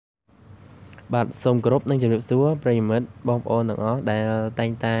បាទសូមគោរពនិងជំរាបសួរប្រិយមិត្តបងប្អូនទាំងអស់ដែលតែ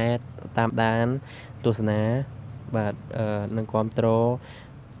ងតែតាមដានទស្សនាបាទនិងគាំទ្រ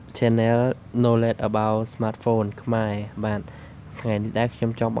Channel Knowledge About Smartphone ខ្មែរបាទថ្ងៃនេះដែរខ្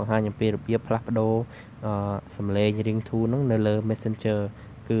ញុំចង់បង្ហាញអំពីរបៀបផ្លាស់ប្ដូរសំឡេង Ringtone ហ្នឹងនៅលើ Messenger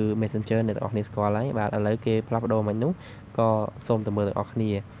គឺ Messenger អ្នកទាំងអស់គ្នាស្គាល់ហើយបាទឥឡូវគេផ្លាស់ប្ដូរមកនោះក៏សូមទៅមើលទាំងអស់គ្នា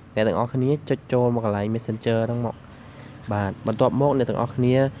អ្នកទាំងអស់គ្នាចុចចូលមកកន្លែង Messenger ហ្នឹងមកបាទបន្ទាប់មកអ្នកទាំងអស់គ្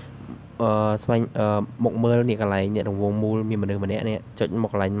នាស្វែងមកមើលនេះកន្លែងអ្នករង្វង់មូលមានមនុស្សម្នាក់នេះចុចមក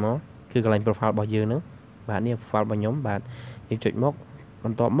កន្លែងមកគឺកន្លែង profile របស់យើងហ្នឹងបាទនេះ profile របស់ខ្ញុំបាទយើងចុចមកប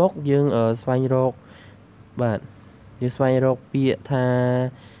ន្ទាប់មកយើងស្វែងរកបាទយើងស្វែងរកពាក្យថា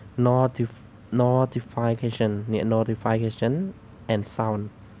notification នេះ notification and sound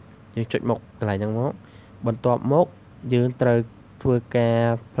យើងចុចមកកន្លែងហ្នឹងមកបន្ទាប់មកយើងត្រូវធ្វើការ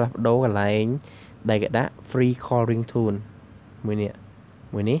ផ្លាស់ប្ដូរកន្លែងដែលគេដាក់ free call ringtone មួយ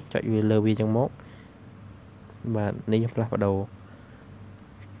នេះចុចវាលើវាចឹងមកបាទនេះផ្លាស់ប្ដូរ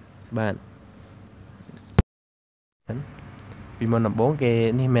បាទពីមុនដំបូងគេ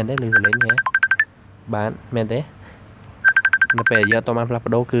នេះមែនទេលើសលេងហ៎បាទមែនទេនៅពេលយកតបានផ្លាស់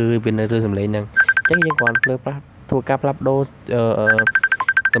ប្ដូរគឺវានៅលើសំឡេងហ្នឹងអញ្ចឹងយើងគ្រាន់ធ្វើការផ្លាស់ប្ដូរ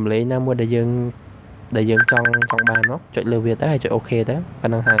សំឡេងណាមួយដែលយើងចង់បានមកចុចលើវាទៅហើយចុចអូខេទៅប៉ុ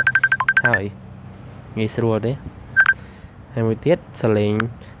ណ្ណឹងហើយងាយស្រួលទេហើយមួយទៀតសំឡេង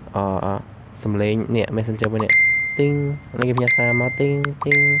សំឡេងនេះ Messenger មួយនេះទីងនេះគេផ្ញើសារមកទីង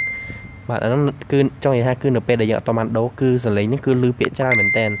បាទអានោះគឺចង់និយាយថាគឺនៅពេលដែលយើងអត់តបានដូរគឺសំឡេងនេះគឺលឺពាក្យច្រើនមែន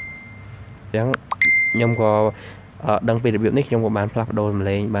តើអញ្ចឹងខ្ញុំក៏ដឹងពីរបៀបនេះខ្ញុំក៏បានផ្លាស់ប្ដូរសំ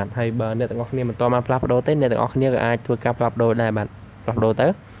ឡេងបាទហើយបើអ្នកទាំងអស់គ្នាមិនតបានផ្លាស់ប្ដូរទេអ្នកទាំងអស់គ្នាក៏អាចធ្វើការផ្លាស់ប្ដូរដែរបាទផ្លាស់ប្ដូរទៅ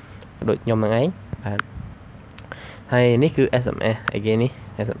ដូចខ្ញុំហ្នឹងឯងបាទហើយនេះគឺ SMS អីគេនេះ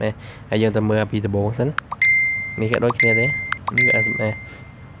SMS ហើយយើងទៅមើលពីដំបូងសិននេះក៏ដូចគ្នាទេនេះគឺ SMS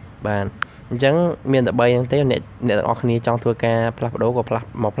បាទអញ្ចឹងមានតែ3ហ្នឹងទេអ្នកទាំងអស់គ្នាចង់ធ្វើការផ្លាស់ប្ដូរក៏ផ្លាស់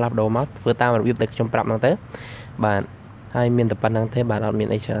ប្ដូរមកធ្វើតាមរបៀបដែលខ្ញុំប្រាប់ហ្នឹងទៅបាទហើយមានតែប៉ុណ្្នឹងទេបាទអត់មាន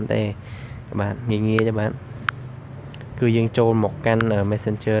អីច្រើនទេបាទងាយទេបាទគឺយើងចូលមកកាន់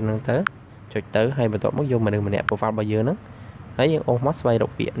Messenger ហ្នឹងទៅចុចទៅហើយបន្ទាប់មកយកមនុស្សម្នាក់ profile របស់យើងហ្នឹងហើយយើងអូសមកស្វែងរ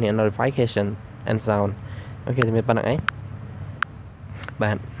កពាក្យ notification and sound អូខេតែមានប៉ុណ្្នឹងឯង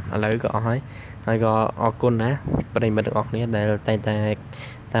បាទឥឡូវក៏អស់ហើយក៏អរគុណណាប្រិយមិត្តទាំងអស់គ្នាដែលតែងតែ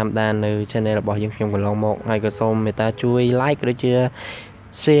តាមដាននៅ channel របស់យើងខ្ញុំកន្លងមកហើយក៏សូមមេត្តាជួយ like ឬជា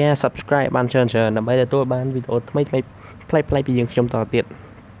share subscribe បានច្រើនដើម្បីទទួលបានវីដេអូថ្មីប្លែកៗពីយើងខ្ញុំតទៀត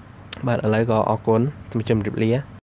បាទឥឡូវក៏អរគុណសូមជម្រាបលា